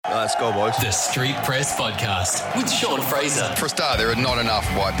Let's go, boys. The Street Press Podcast with Sean Fraser. For a start, there are not enough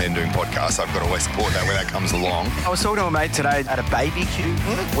white men doing podcasts. I've got to always support that when that comes along. I was talking to a mate today at a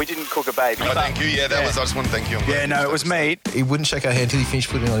BBQ. We didn't cook a baby. Oh, thank you. Yeah, that was. I just want to thank you. Yeah, no, it was meat. He wouldn't shake our hand until he finished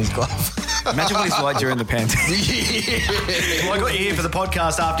putting on his glove. Imagine what he's like during the pandemic. Well, I got you here for the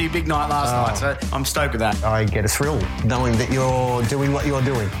podcast after your big night last night, so I'm stoked with that. I get a thrill knowing that you're doing what you're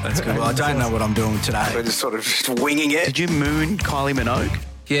doing. That's good. Well, I don't know what I'm doing today. We're just sort of winging it. Did you moon Kylie Minogue?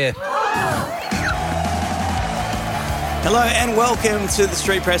 Yeah. Hello and welcome to the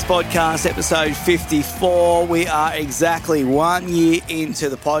Street Press Podcast, episode 54. We are exactly 1 year into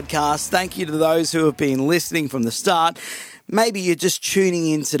the podcast. Thank you to those who have been listening from the start. Maybe you're just tuning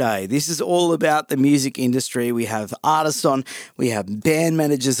in today. This is all about the music industry. We have artists on, we have band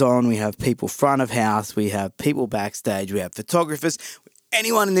managers on, we have people front of house, we have people backstage, we have photographers,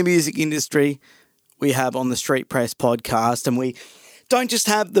 anyone in the music industry we have on the Street Press Podcast. And we don't just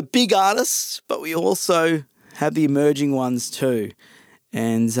have the big artists, but we also have the emerging ones too.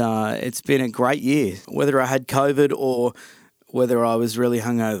 And it's been a great year. Whether I had COVID or whether I was really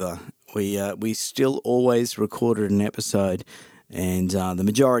hungover, we still always recorded an episode. And the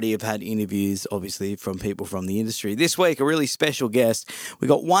majority have had interviews, obviously, from people from the industry. This week, a really special guest. We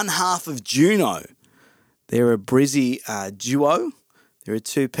got one half of JUNO. They're a Brizzy duo. They're a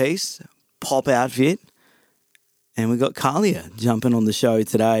two-piece pop outfit. And we got Kahlia jumping on the show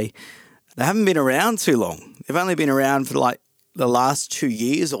today. They haven't been around too long. They've only been around for like the last 2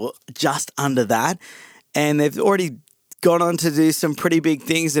 years or just under that. And they've already gone on to do some pretty big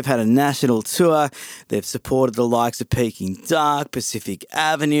things. They've had a national tour. They've supported the likes of Peking Duck, Pacific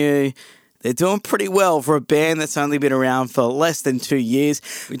Avenue. They're doing pretty well for a band that's only been around for less than 2 years.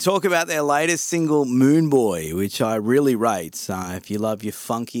 We talk about their latest single, Moon Boy, which I really rate. So if you love your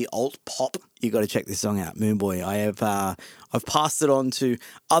funky alt pop, you got to check this song out, Moon Boy. I've passed it on to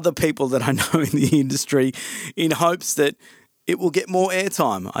other people that I know in the industry in hopes that it will get more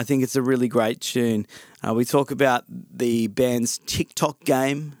airtime. I think it's a really great tune. We talk about the band's TikTok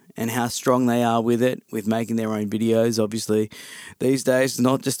game and how strong they are with it, with making their own videos. Obviously, these days, it's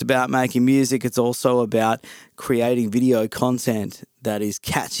not just about making music, it's also about creating video content that is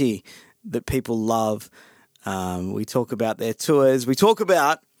catchy, that people love. We talk about their tours. We talk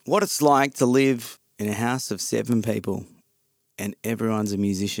about what it's like to live in a house of 7 people and everyone's a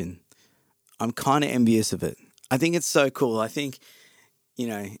musician. I'm kind of envious of it. I think it's so cool. I think, you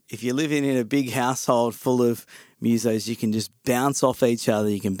know, if you're living in a big household full of musos, you can just bounce off each other.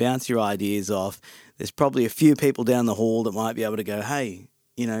 You can bounce your ideas off. There's probably a few people down the hall that might be able to go, hey,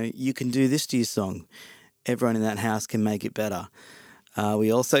 you know, you can do this to your song. Everyone in that house can make it better.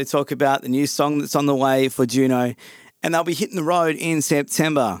 We also talk about the new song that's on the way for JUNO, and they'll be hitting the road in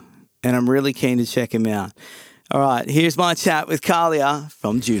September, and I'm really keen to check them out. All right, here's my chat with Kahlia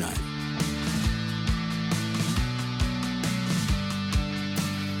from JUNO.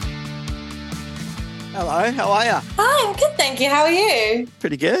 Hello, how are you? Hi, I'm good, thank you. How are you?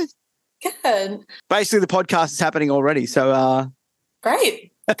 Pretty good. Good. Basically, the podcast is happening already, so...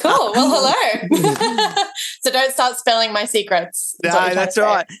 Great. Cool. Well, hello. So don't start spilling my secrets. No, that's all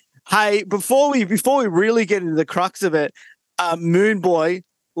right. Hey, before we really get into the crux of it, Moon Boy,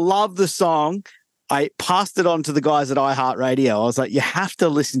 love the song. I passed it on to the guys at iHeartRadio. I was like, you have to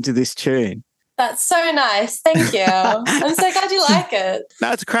listen to this tune. That's so nice. Thank you. I'm so glad you like it.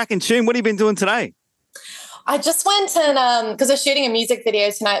 No, it's a cracking tune. What have you been doing today? I just went and, because we're shooting a music video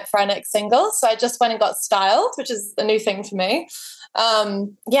tonight for our next single, so I just went and got styled, which is a new thing for me.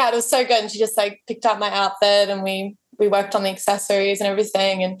 Yeah, it was so good. And she just like picked up my outfit and we worked on the accessories and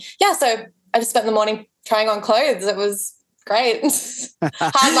everything. And yeah, so I just spent the morning trying on clothes. It was great.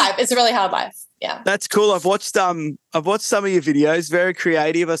 Hard life. It's a really hard life. Yeah. That's cool. I've watched some of your videos. Very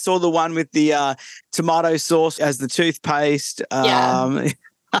creative. I saw the one with the tomato sauce as the toothpaste. Yeah.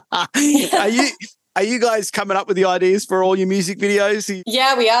 Are you guys coming up with the ideas for all your music videos?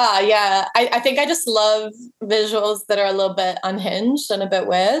 Yeah, we are. Yeah. I think I just love visuals that are a little bit unhinged and a bit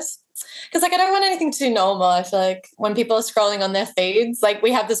weird. Because, like, I don't want anything too normal. I feel like when people are scrolling on their feeds, like,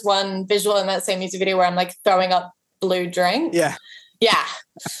 we have this one visual in that same music video where I'm, like, throwing up blue drink. Yeah. Yeah.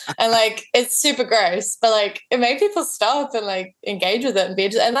 And, like, it's super gross. But, like, it made people stop and, like, engage with it and be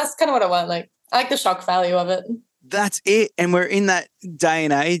interested. And that's kind of what I want. Like, I like the shock value of it. That's it. And we're in that day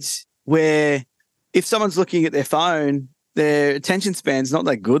and age where if someone's looking at their phone, their attention span's not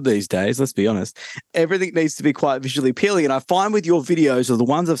that good these days, let's be honest. Everything needs to be quite visually appealing. And I find with your videos, or the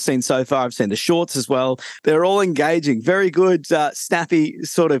ones I've seen so far, I've seen the shorts as well, they're all engaging, very good, snappy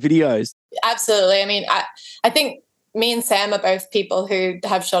sort of videos. Absolutely. I mean, I think me and Sam are both people who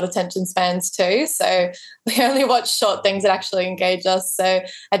have short attention spans too. So we only watch short things that actually engage us. So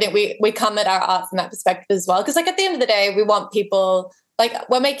I think we come at our art from that perspective as well. Because like at the end of the day, we want people, like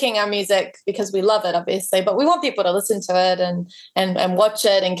we're making our music because we love it, obviously, but we want people to listen to it and watch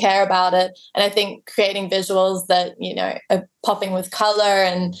it and care about it. And I think creating visuals that, you know, are popping with color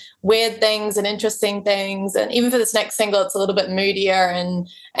and weird things and interesting things. And even for this next single, it's a little bit moodier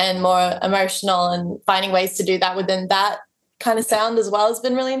and more emotional, and finding ways to do that within that kind of sound as well has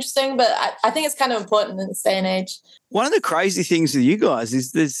been really interesting. But I think it's kind of important in this day and age. One of the crazy things with you guys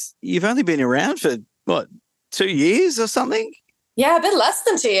is you've only been around for, what, 2 years or something? Yeah, a bit less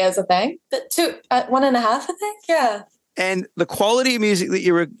than 2 years, I think. But 1.5, I think, yeah. And the quality of music that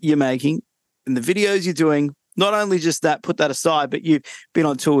you're making and the videos you're doing, not only just that, put that aside, but you've been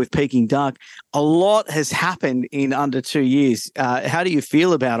on tour with Peking Duck. A lot has happened in under 2 years. How do you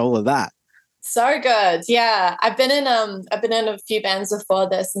feel about all of that? So good. Yeah. I've been in a few bands before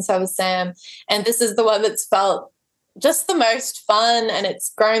this, and so was Sam. And this is the one that's felt just the most fun, and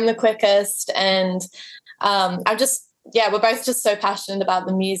it's grown the quickest. And we're both just so passionate about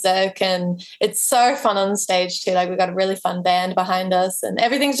the music, and it's so fun on stage too. Like, we've got a really fun band behind us, and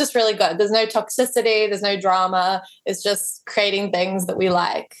everything's just really good. There's no toxicity, there's no drama. It's just creating things that we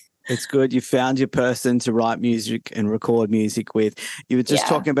like. It's good. You found your person to write music and record music with. You were just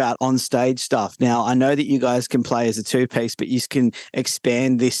talking about on stage stuff. Now, I know that you guys can play as a two-piece, but you can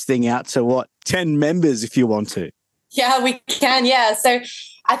expand this thing out to 10 members if you want to. Yeah, we can. Yeah. So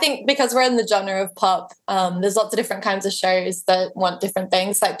I think because we're in the genre of pop, there's lots of different kinds of shows that want different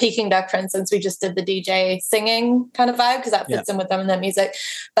things. Like Peking Duck, for instance, we just did the DJ singing kind of vibe because that fits in with them and their music.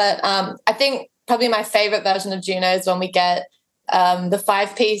 But I think probably my favorite version of JUNO is when we get the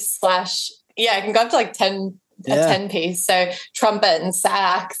 5-piece it can go up to like 10 a 10-piece. So trumpet and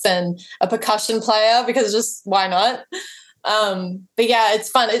sax and a percussion player, because just why not? But yeah, it's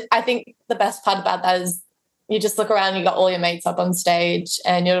fun. I think the best part about that is you just look around, you got all your mates up on stage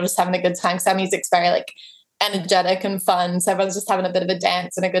and you're just having a good time. So our music's very like energetic and fun. So everyone's just having a bit of a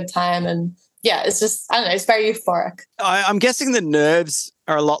dance and a good time. And yeah, it's just, I don't know, it's very euphoric. I'm guessing the nerves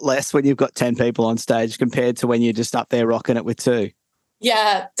are a lot less when you've got 10 people on stage compared to when you're just up there rocking it with 2.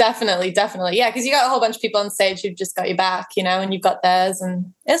 Yeah, definitely. Yeah, because you got a whole bunch of people on stage who've just got your back, you know, and you've got theirs,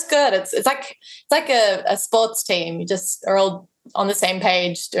 and it's good. It's like a sports team. You just are all on the same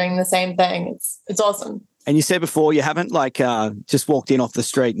page doing the same thing. It's awesome. And you said before you haven't just walked in off the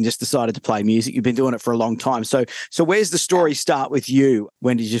street and just decided to play music. You've been doing it for a long time. So where's the story start with you?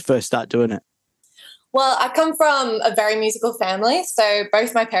 When did you first start doing it? Well, I come from a very musical family. So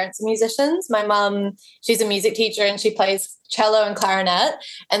both my parents are musicians. My mum, she's a music teacher and she plays cello and clarinet.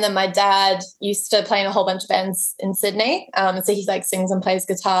 And then my dad used to play in a whole bunch of bands in Sydney. So he sings and plays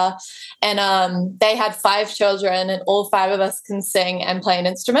guitar. And they had 5 children, and all 5 of us can sing and play an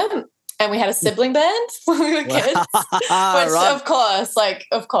instrument. And we had a sibling band when we were kids, which right. of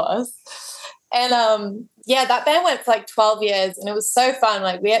course. And that band went for 12 years, and it was so fun.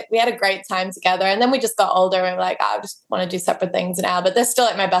 Like we had a great time together. And then we just got older and we were like, I just want to do separate things now. But they're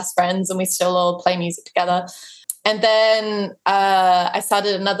still my best friends, and we still all play music together. And then I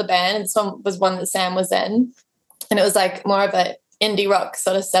started another band, and this one was one that Sam was in. And it was more of an indie rock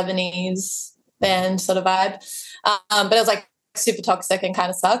sort of 70s band sort of vibe. But it was super toxic and kind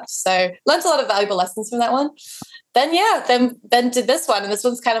of sucked. So learned a lot of valuable lessons from that one. Then did this one, and this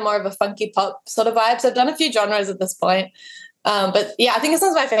one's kind of more of a funky pop sort of vibe. So I've done a few genres at this point. But yeah, I think this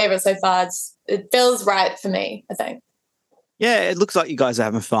one's my favorite so far. It feels right for me, I think. Yeah, it looks like you guys are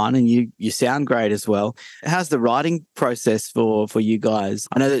having fun, and you sound great as well. How's the writing process for you guys?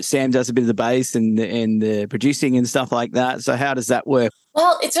 I know that Sam does a bit of the bass and the producing and stuff like that. So how does that work?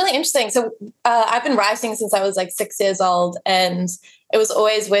 Well, it's really interesting. So I've been writing since I was 6 years old, and it was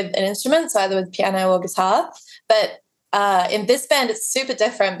always with an instrument, so either with piano or guitar. But in this band, it's super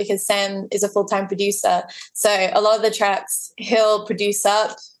different because Sam is a full-time producer. So a lot of the tracks he'll produce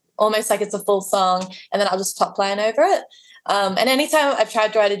up almost like it's a full song, and then I'll just top line over it. And anytime I've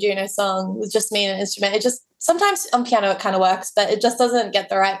tried to write a JUNO song with just me and an instrument, it just sometimes on piano it kind of works, but it just doesn't get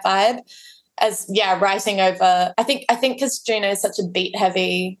the right vibe as writing over. I think because JUNO is such a beat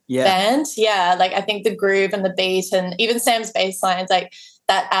heavy band, I think the groove and the beat and even Sam's bass lines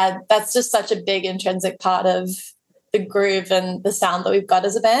that's just such a big intrinsic part of the groove and the sound that we've got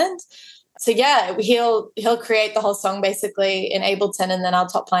as a band. So he'll create the whole song basically in Ableton, and then I'll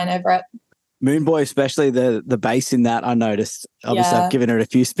top line over it. Moon Boy, especially the bass in that, I noticed. Obviously, Yeah. I've given it a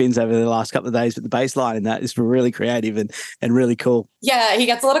few spins over the last couple of days, but the bass line in that is really creative and really cool. Yeah, he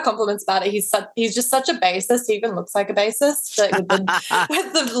gets a lot of compliments about it. He's just such a bassist. He even looks like a bassist, like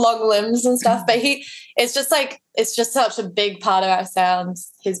with the long limbs and stuff. But it's just such a big part of our sound,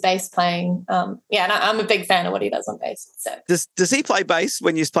 his bass playing. And I'm a big fan of what he does on bass. So Does he play bass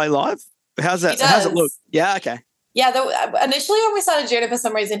when you play live? How's that? He How's it does. look? Yeah, okay. Yeah, initially when we started JUNO, for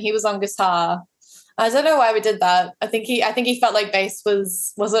some reason he was on guitar. I don't know why we did that. I think he felt like bass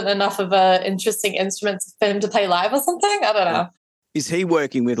wasn't enough of a interesting instrument for him to play live or something. I don't know. Is he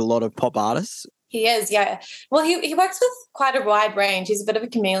working with a lot of pop artists? He is, yeah. Well, he works with quite a wide range. He's a bit of a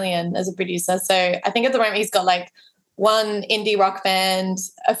chameleon as a producer. So I think at the moment he's got like one indie rock band,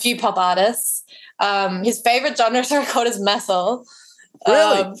 a few pop artists. His favorite genre to record is metal.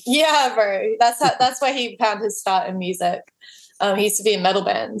 Really? Yeah, bro. That's where he found his start in music. He used to be in metal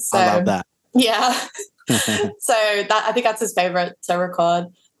bands. So, I love that. Yeah. So I think that's his favorite to record.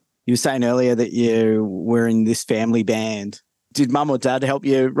 You were saying earlier that you were in this family band. Did mum or dad help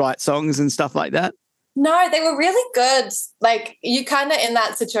you write songs and stuff like that? No, they were really good. Like, you kind of in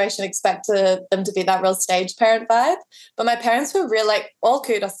that situation expect them to be that real stage parent vibe. But my parents were real, like, all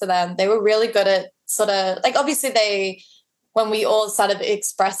kudos to them. They were really good at sort of, like, obviously when we all started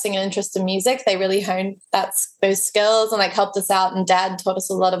expressing an interest in music, they really honed those skills and like helped us out. And Dad taught us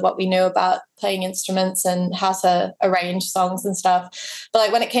a lot of what we knew about playing instruments and how to arrange songs and stuff. But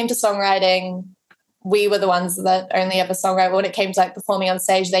like when it came to songwriting, we were the ones that only ever songwrite. When it came to like performing on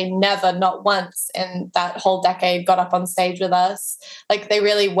stage, they never, not once in that whole decade, got up on stage with us. Like they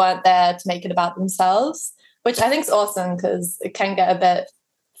really weren't there to make it about themselves, which I think is awesome because it can get a bit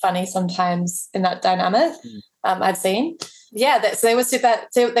funny sometimes in that dynamic. I've seen. Yeah, so they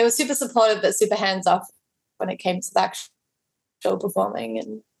were super supportive but super hands off when it came to the actual performing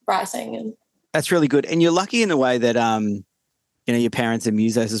and writing. And that's really good. And you're lucky in the way that your parents are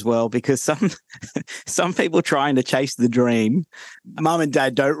musos as well, because some people trying to chase the dream, mum and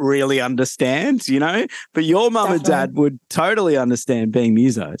dad don't really understand, but your mum and dad would totally understand being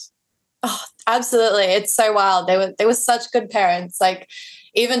musos. Oh, absolutely. It's so wild. They were such good parents. Like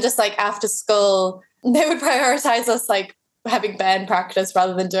even just like after school, they would prioritize us like having band practice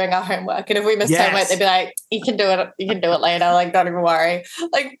rather than doing our homework. And if we missed homework, they'd be like, you can do it later. Like, don't even worry.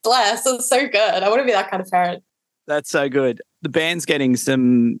 Like, bless. It's so good. I want to be that kind of parent. That's so good. The band's getting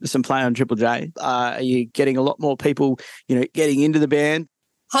some play on Triple J. Are you getting a lot more people, getting into the band?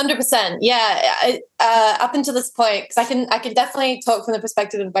 100%. Yeah. Up until this point, because I can definitely talk from the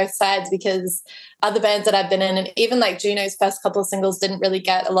perspective of both sides, because other bands that I've been in, and even like JUNO's first couple of singles didn't really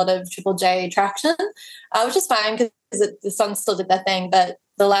get a lot of Triple J traction, which is fine because the songs still did their thing. But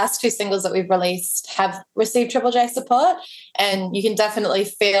the last two singles that we've released have received Triple J support, and you can definitely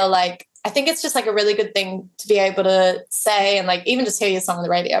feel like, I think it's just like a really good thing to be able to say and like even just hear your song on the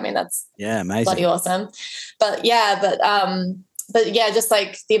radio. I mean, that's amazing, bloody awesome. But yeah, just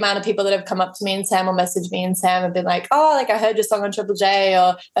like the amount of people that have come up to me and Sam or messaged me and Sam have been like, oh, like I heard your song on Triple J,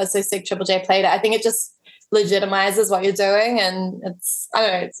 or that's so sick, Triple J played it. I think it just legitimizes what you're doing. And I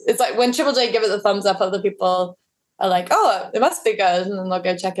don't know, it's like when Triple J give it the thumbs up, other people are like, oh, it must be good. And then they'll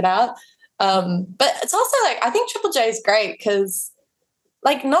go check it out. But it's also like, I think Triple J is great because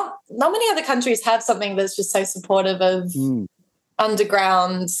like not many other countries have something that's just so supportive of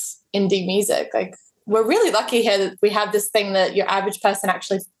underground indie music. Like we're really lucky here that we have this thing that your average person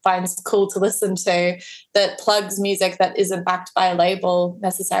actually finds cool to listen to, that plugs music that isn't backed by a label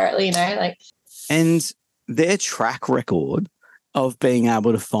necessarily, And their track record of being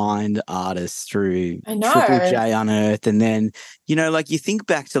able to find artists through Triple J Unearthed, and then, like you think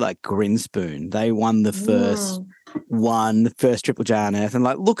back to like Grinspoon, they won the first Triple J Unearthed, and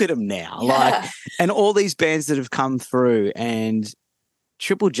like look at them now, like, and all these bands that have come through, and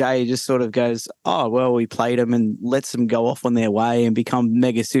Triple J just sort of goes, oh, well, we played them and lets them go off on their way and become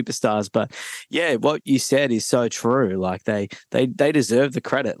mega superstars. But yeah, what you said is so true. Like they deserve the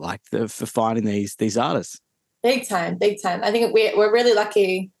credit, like for finding these artists. Big time. I think we're really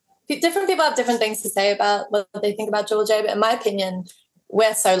lucky. Different people have different things to say about what they think about Triple J, but in my opinion,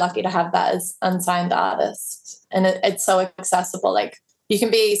 we're so lucky to have that as unsigned artists, and it's so accessible. Like you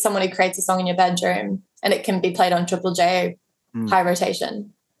can be someone who creates a song in your bedroom and it can be played on Triple J high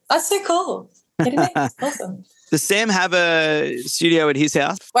rotation. That's so cool. Kidding me? It's awesome. Does Sam have a studio at his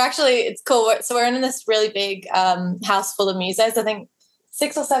house? It's cool. So we're in this really big house full of musos. I think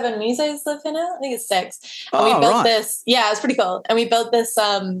 6 or 7 musos live in it. I think it's 6. And we built this. Yeah, it's pretty cool. And we built this.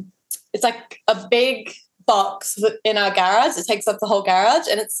 It's like a big box in our garage. It takes up the whole garage,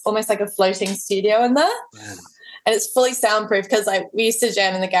 and it's almost like a floating studio in there. and it's fully soundproof because like we used to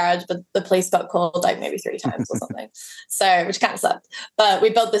jam in the garage, but the police got called like maybe 3 times or something. So, which kind of sucked. But we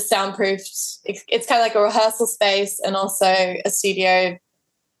built this soundproofed, it's kind of like a rehearsal space and also a studio,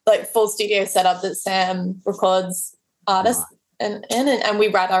 like full studio setup that Sam records artists in, and we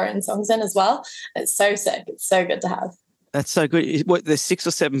write our own songs in as well. It's so sick. It's so good to have. That's so good. What, there's 6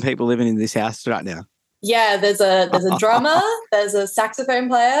 or 7 people living in this house right now. Yeah, there's a drummer, there's a saxophone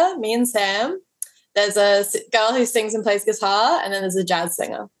player, me and Sam. There's a girl who sings and plays guitar, and then there's a jazz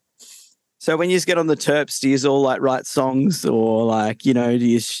singer. So when you get on the terps, do you all like write songs or like, you know, do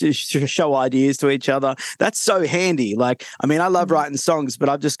you show ideas to each other? That's so handy. Like, I mean, I love writing songs, but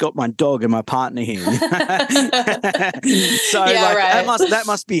I've just got my dog and my partner here. So yeah, like, right. that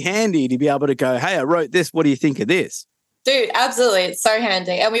must be handy to be able to go, hey, I wrote this. What do you think of this? Dude, absolutely. It's so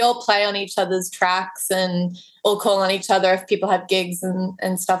handy. And we all play on each other's tracks and all call on each other if people have gigs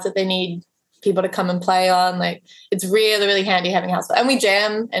and stuff that they need people to come and play on. Like, it's really, really handy having a house. And we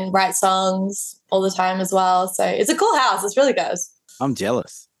jam and write songs all the time as well. So it's a cool house. It's really good. I'm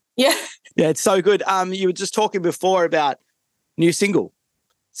jealous. Yeah. Yeah, it's so good. You were just talking before about new single.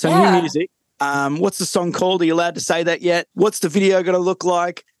 So new music. What's the song called? Are you allowed to say that yet? What's the video going to look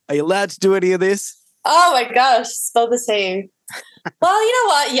like? Are you allowed to do any of this? Oh my gosh, spill the tea. Well, you know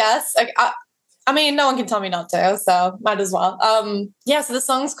what? Yes. I mean, no one can tell me not to, so might as well. So the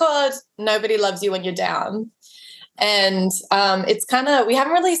song's called Nobody Loves You When You're Down. And it's kind of, we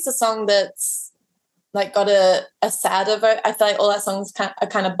haven't released a song that's like got a sadder vote. I feel like all our songs are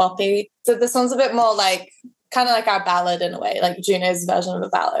kind of boppy. So this one's a bit more like, kind of like our ballad in a way, like JUNO's version of a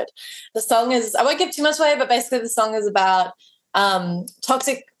ballad. The song is, I won't give too much away, but basically the song is about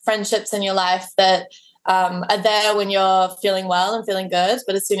toxic friendships in your life that are there when you're feeling well and feeling good,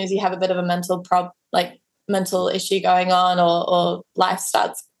 but as soon as you have a bit of a mental issue going on or life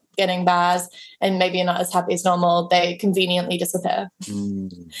starts getting bad and maybe you're not as happy as normal, they conveniently disappear.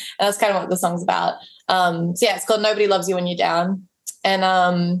 And that's kind of what the song's about. It's called Nobody Loves You When You're Down. And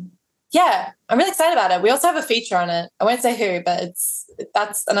I'm really excited about it. We also have a feature on it. I won't say who, but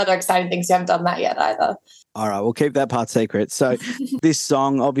that's another exciting thing because we haven't done that yet either. All right, we'll keep that part secret. So this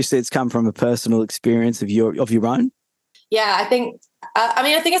song, obviously it's come from a personal experience of your own. Yeah, I think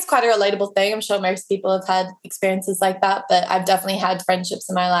it's quite a relatable thing. I'm sure most people have had experiences like that, but I've definitely had friendships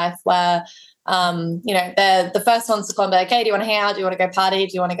in my life where, the first one's to call and be like, hey, do you want to hang out? Do you want to go party?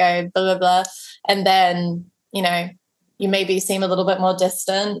 Do you want to go blah, blah, blah? And then, you maybe seem a little bit more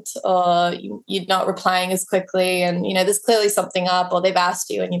distant or you're not replying as quickly and, there's clearly something up or they've asked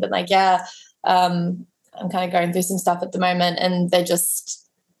you and you've been like, I'm kind of going through some stuff at the moment and they just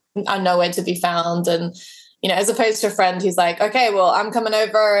are nowhere to be found. And, as opposed to a friend who's like, okay, well, I'm coming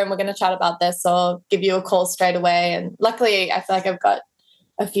over and we're going to chat about this or give you a call straight away. And luckily, I feel like I've got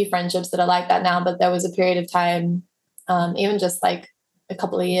a few friendships that are like that now, but there was a period of time, even just like a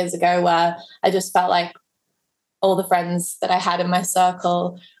couple of years ago where I just felt like all the friends that I had in my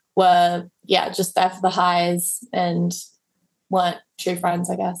circle were, just there for the highs and weren't true friends,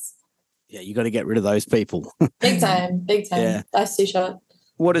 I guess. Yeah, you got to get rid of those people. Big time. Yeah. That's too short.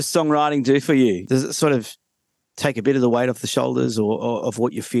 What does songwriting do for you? Does it sort of take a bit of the weight off the shoulders or of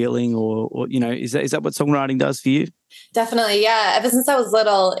what you're feeling or is that what songwriting does for you? Definitely, yeah. Ever since I was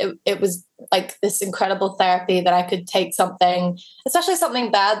little, it was like this incredible therapy that I could take something, especially something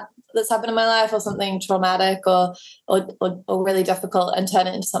bad that's happened in my life or something traumatic or really difficult and turn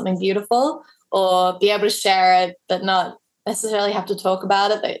it into something beautiful or be able to share it but not necessarily have to talk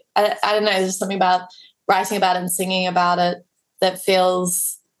about it. But I don't know, there's just something about writing about it and singing about it that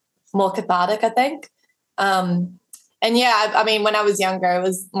feels more cathartic, I think. When I was younger, it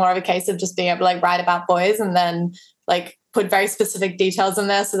was more of a case of just being able to like write about boys and then like put very specific details in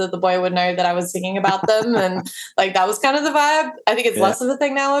there so that the boy would know that I was singing about them. And like, that was kind of the vibe. I think it's less of a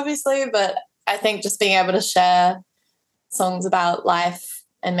thing now, obviously, but I think just being able to share songs about life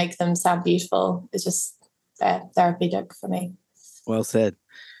and make them sound beautiful is just therapeutic for me. Well said.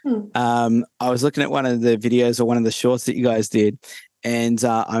 I was looking at one of the videos or one of the shorts that you guys did, and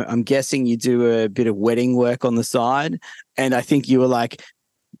I'm guessing you do a bit of wedding work on the side, and I think you were like,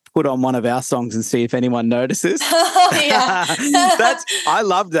 put on one of our songs and see if anyone notices. Yeah. I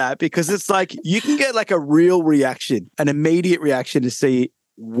love that because it's like you can get like a real reaction, an immediate reaction to see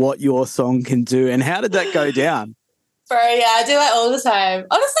what your song can do. And how did that go down? Bro, yeah, I do that all the time.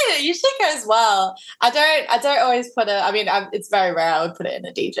 Honestly, it usually goes well. I don't always put it, it's very rare I would put it in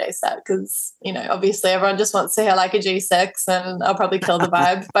a DJ set because, obviously everyone just wants to hear like a G6 and I'll probably kill the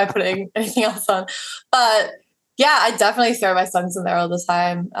vibe by putting anything else on. But yeah, I definitely throw my songs in there all the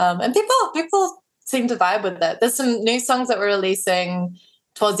time. And people seem to vibe with it. There's some new songs that we're releasing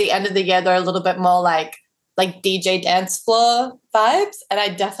towards the end of the year. They're a little bit more like like DJ dance floor vibes. And I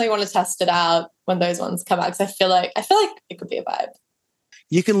definitely want to test it out when those ones come out because I feel like it could be a vibe.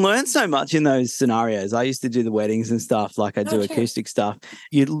 You can learn so much in those scenarios. I used to do the weddings and stuff, like I do acoustic stuff.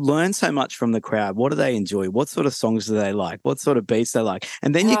 You learn so much from the crowd. What do they enjoy? What sort of songs do they like? What sort of beats they like?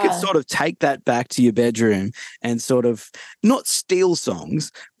 And then you can sort of take that back to your bedroom and sort of not steal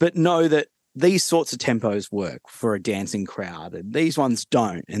songs, but know that these sorts of tempos work for a dancing crowd and these ones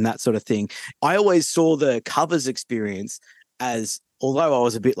don't, and that sort of thing. I always saw the covers experience as, although I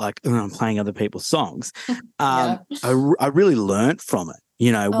was a bit like, I'm playing other people's songs, I really learnt from it.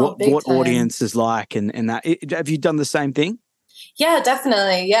 You know, what audience is like and that. Have you done the same thing? Yeah,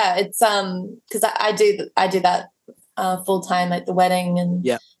 definitely. Yeah, it's because I do that full time, like the wedding and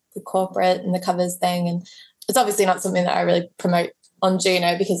the corporate and the covers thing, and it's obviously not something that I really promote on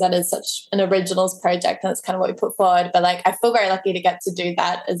JUNO because that is such an originals project and that's kind of what we put forward. But like, I feel very lucky to get to do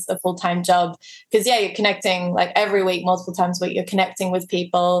that as a full-time job because you're connecting like every week, multiple times a week, you're connecting with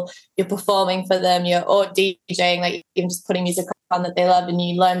people, you're performing for them, you're or DJing, like even just putting music on that they love, and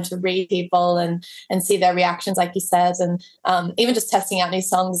you learn to read people and see their reactions, like you said, and even just testing out new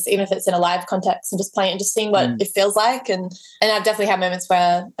songs, even if it's in a live context, and just playing and just seeing what it feels like. And I've definitely had moments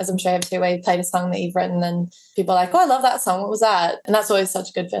where, as I'm sure you have too, where you played a song that you've written and people are like, oh, I love that song. What was that? And that's always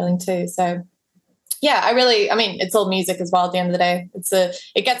such a good feeling too. So yeah, I mean, it's all music as well at the end of the day.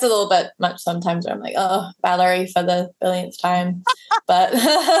 It gets a little bit much sometimes where I'm like, oh, Valerie for the billionth time. but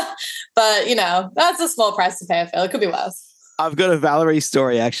you know, that's a small price to pay, I feel. It could be worse. I've got a Valerie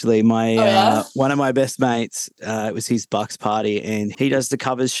story, actually. My one of my best mates, it was his Bucks party, and he does the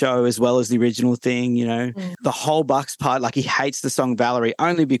covers show as well as the original thing, you know. The whole Bucks part, like he hates the song Valerie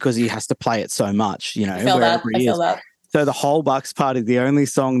only because he has to play it so much, you know. I feel that. So the whole Bucks party, the only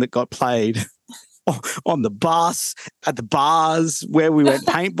song that got played on the bus, at the bars, where we went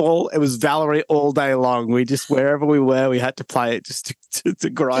paintball, it was Valerie all day long. We just, wherever we were, we had to play it just to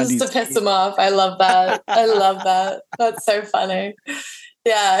grind. Just to piss him off. I love that. I love that. That's so funny.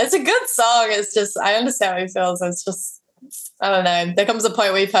 Yeah, it's a good song. It's just, I understand what he feels. It's just, I don't know. There comes a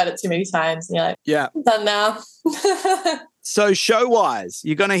point where you've heard it too many times and you're like, yeah, I'm done now. So show-wise,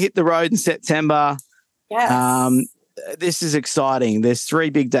 you're going to hit the road in September. Yes. This is exciting. There's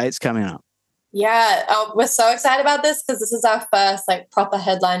 3 big dates coming up. Yeah, we're so excited about this because this is our first like proper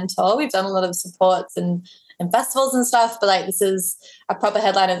headline tour. We've done a lot of supports and festivals and stuff, but like this is a proper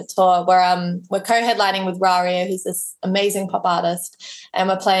headline of the tour. We're co-headlining with Raria, who's this amazing pop artist, and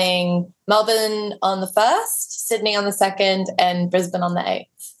we're playing Melbourne on the 1st, Sydney on the 2nd, and Brisbane on the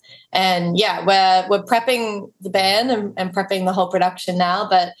 8th. And yeah, we're prepping the band and prepping the whole production now,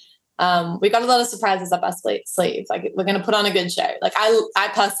 but we got a lot of surprises up our sleeve. Like we're going to put on a good show. Like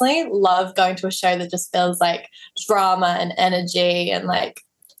I personally love going to a show that just feels like drama and energy and like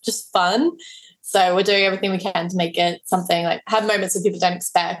just fun. So we're doing everything we can to make it something like have moments that people don't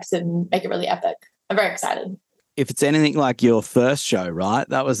expect and make it really epic. I'm very excited. If it's anything like your first show, right?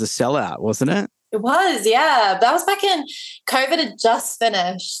 That was a sellout, wasn't it? It was, yeah. That was back in COVID had just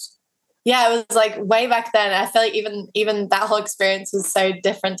finished. Yeah, it was like way back then. I feel like even that whole experience was so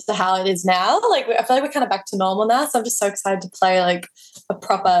different to how it is now. Like I feel like we're kind of back to normal now. So I'm just so excited to play like a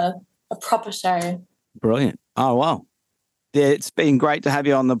proper show. Brilliant. Oh, wow. Yeah, it's been great to have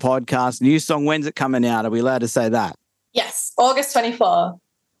you on the podcast. New song, when's it coming out? Are we allowed to say that? Yes, August 24.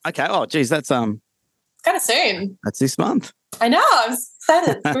 Okay. Oh, geez, that's kind of soon. That's this month. I know. I'm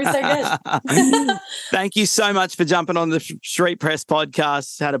excited. It's going to be so good. Thank you so much for jumping on the Street Press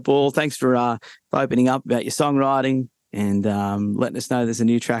podcast. Had a ball. Thanks for opening up about your songwriting and letting us know there's a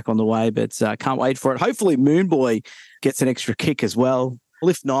new track on the way, but can't wait for it. Hopefully Moon Boy gets an extra kick as well. Well,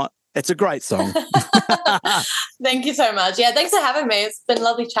 if not, it's a great song. Thank you so much. Yeah, thanks for having me. It's been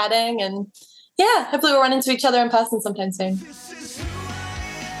lovely chatting, and yeah, hopefully we'll run into each other in person sometime soon.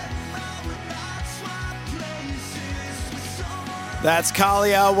 That's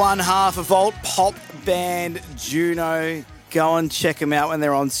Kahlia, one half of alt pop band JUNO. Go and check them out when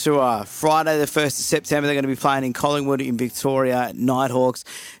they're on tour. Friday the 1st of September, they're going to be playing in Collingwood in Victoria at Nighthawks.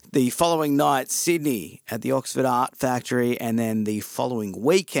 The following night, Sydney at the Oxford Art Factory, and then the following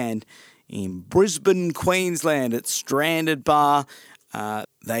weekend in Brisbane, Queensland at Stranded Bar.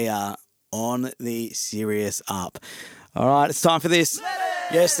 They are on the serious up. All right, it's time for this.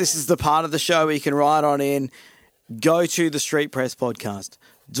 Yes, this is the part of the show where you can write on in. Go to the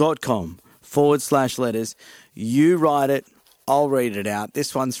streetpresspodcast.com/letters. You write it. I'll read it out.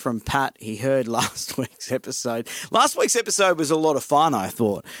 This one's from Pat. He heard last week's episode. Last week's episode was a lot of fun, I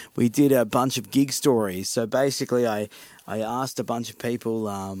thought. We did a bunch of gig stories. So basically, I asked a bunch of people,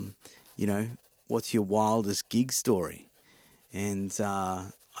 what's your wildest gig story? And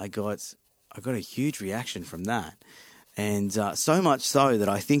I got I got a huge reaction from that. And so much so that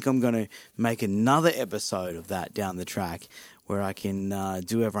I think I'm going to make another episode of that down the track where I can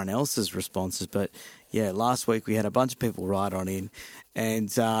do everyone else's responses. But, yeah, last week we had a bunch of people write on in.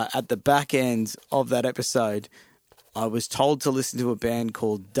 And at the back end of that episode, I was told to listen to a band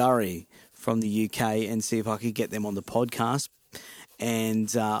called Durry from the UK and see if I could get them on the podcast.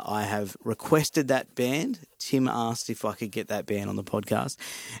 And I have requested that band. Tim asked if I could get that band on the podcast.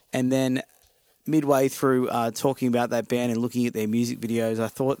 And then midway through talking about that band and looking at their music videos, I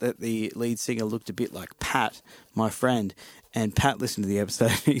thought that the lead singer looked a bit like Pat, my friend. And Pat listened to the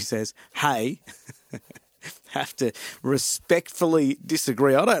episode and he says, hey, have to respectfully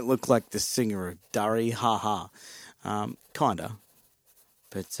disagree. I don't look like the singer of Durry, ha. Kinda.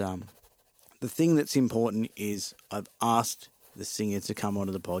 But the thing that's important is I've asked the singer to come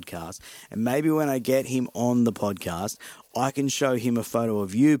onto the podcast. And maybe when I get him on the podcast, I can show him a photo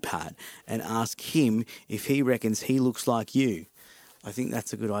of you, Pat, and ask him if he reckons he looks like you. I think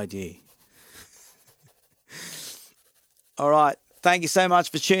that's a good idea. All right. Thank you so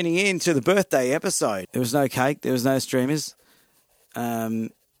much for tuning in to the birthday episode. There was no cake. There was no streamers.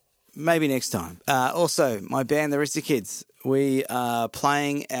 Maybe next time. Also, my band, the Rista Kids, we are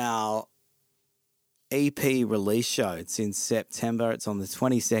playing our EP release show. It's in September. It's on the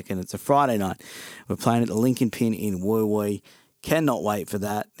 22nd. It's a Friday night. We're playing at the Lincoln Pin in Woo Wee. Cannot wait for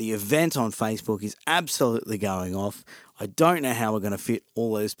that. The event on Facebook is absolutely going off. I don't know how we're going to fit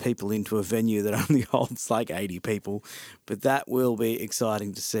all those people into a venue that only holds like 80 people, but that will be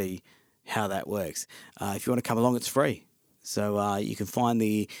exciting to see how that works. If you want to come along, it's free. So you can find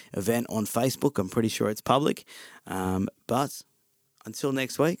the event on Facebook. I'm pretty sure it's public. But until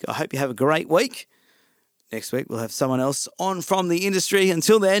next week, I hope you have a great week. Next week, we'll have someone else on from the industry.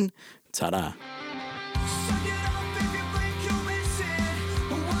 Until then, ta-da.